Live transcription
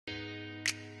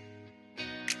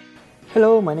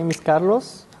Hello, my name is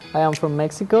Carlos. I am from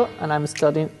Mexico and I'm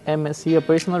studying MSc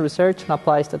Operational Research and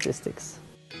Applied Statistics.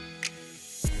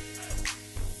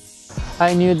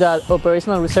 I knew that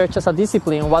operational research as a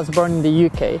discipline was born in the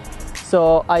UK.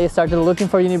 So I started looking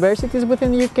for universities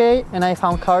within the UK and I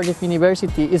found Cardiff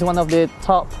University is one of the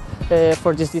top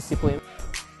for this discipline.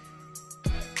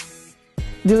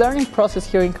 The learning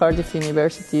process here in Cardiff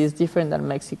University is different than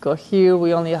Mexico. Here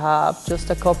we only have just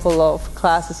a couple of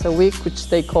classes a week, which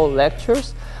they call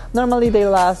lectures. Normally they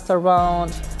last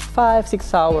around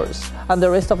 5-6 hours, and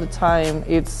the rest of the time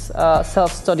it's a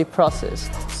self-study process.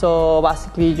 So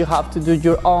basically you have to do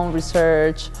your own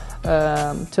research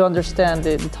to understand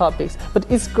the topics. But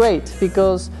it's great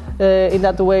because in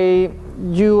that way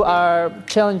you are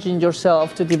challenging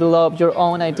yourself to develop your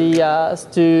own ideas,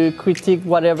 to critique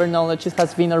whatever knowledge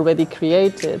has been already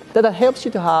created. That helps you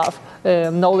to have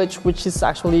knowledge which is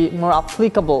actually more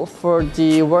applicable for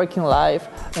the working life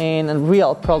and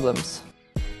real problems.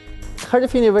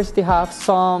 Cardiff University have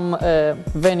some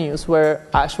venues where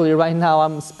actually right now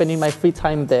I'm spending my free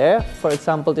time there. For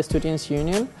example, the Students'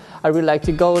 Union. I really like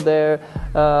to go there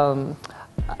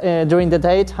during the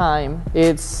daytime.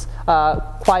 It's a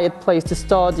quiet place to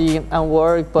study and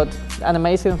work, but an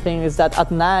amazing thing is that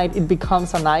at night it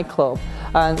becomes a nightclub,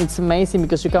 and it's amazing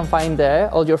because you can find there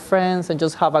all your friends and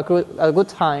just have a good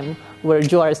time where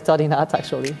you are studying at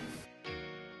actually.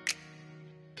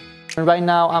 And right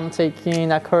now I'm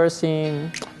taking a course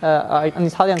in an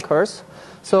Italian course,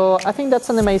 so I think that's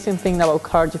an amazing thing about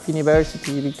Cardiff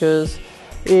University because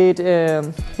it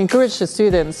encourages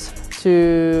students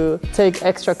to take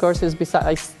extra courses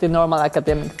besides the normal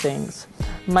academic things.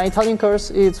 My Italian course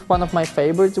is one of my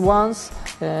favorite ones.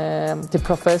 The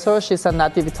professor, she's a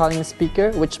native Italian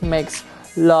speaker, which makes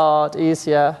a lot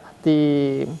easier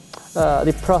the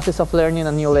process of learning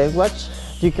a new language.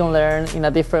 You can learn in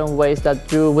a different ways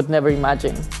that you would never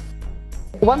imagine.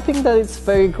 One thing that is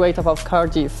very great about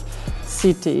Cardiff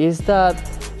City is that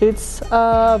it's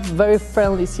a very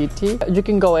friendly city. You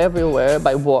can go everywhere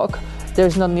by walk.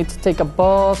 There's no need to take a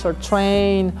bus or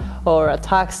train or a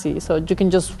taxi, so you can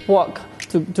just walk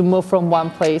to move from one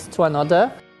place to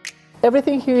another.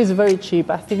 Everything here is very cheap.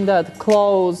 I think that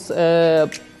clothes,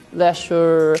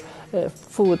 leisure,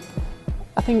 food,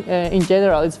 I think in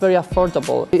general it's very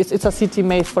affordable. It's a city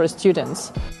made for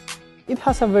students. It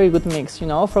has a very good mix, you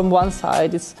know. From one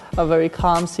side it's a very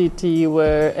calm city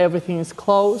where everything is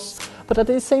close, but at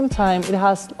the same time it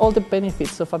has all the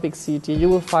benefits of a big city. You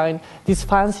will find these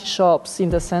fancy shops in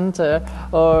the center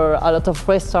or a lot of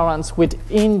restaurants with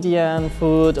Indian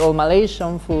food or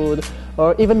Malaysian food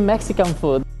or even Mexican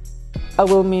food. I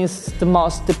will miss the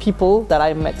most the people that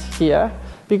I met here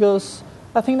because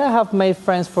I think I have made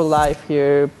friends for life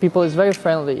here. People is very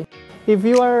friendly. If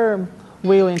you are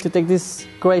willing to take this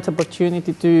great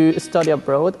opportunity to study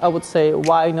abroad, I would say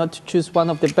why not to choose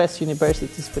one of the best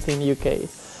universities within the UK.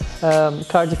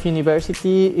 Cardiff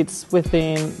University, it's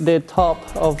within the top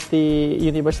of the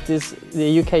universities,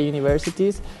 the UK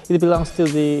universities. It belongs to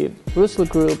the Russell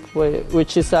Group,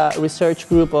 which is a research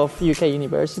group of UK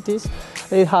universities.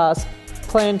 It has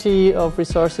plenty of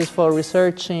resources for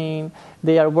researching.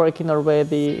 They are working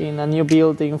already in a new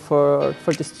building for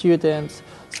the students.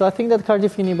 So I think that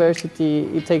Cardiff University,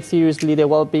 it takes seriously the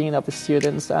well-being of the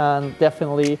students, and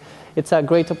definitely it's a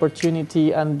great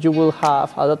opportunity and you will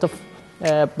have a lot of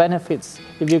benefits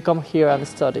if you come here and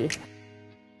study.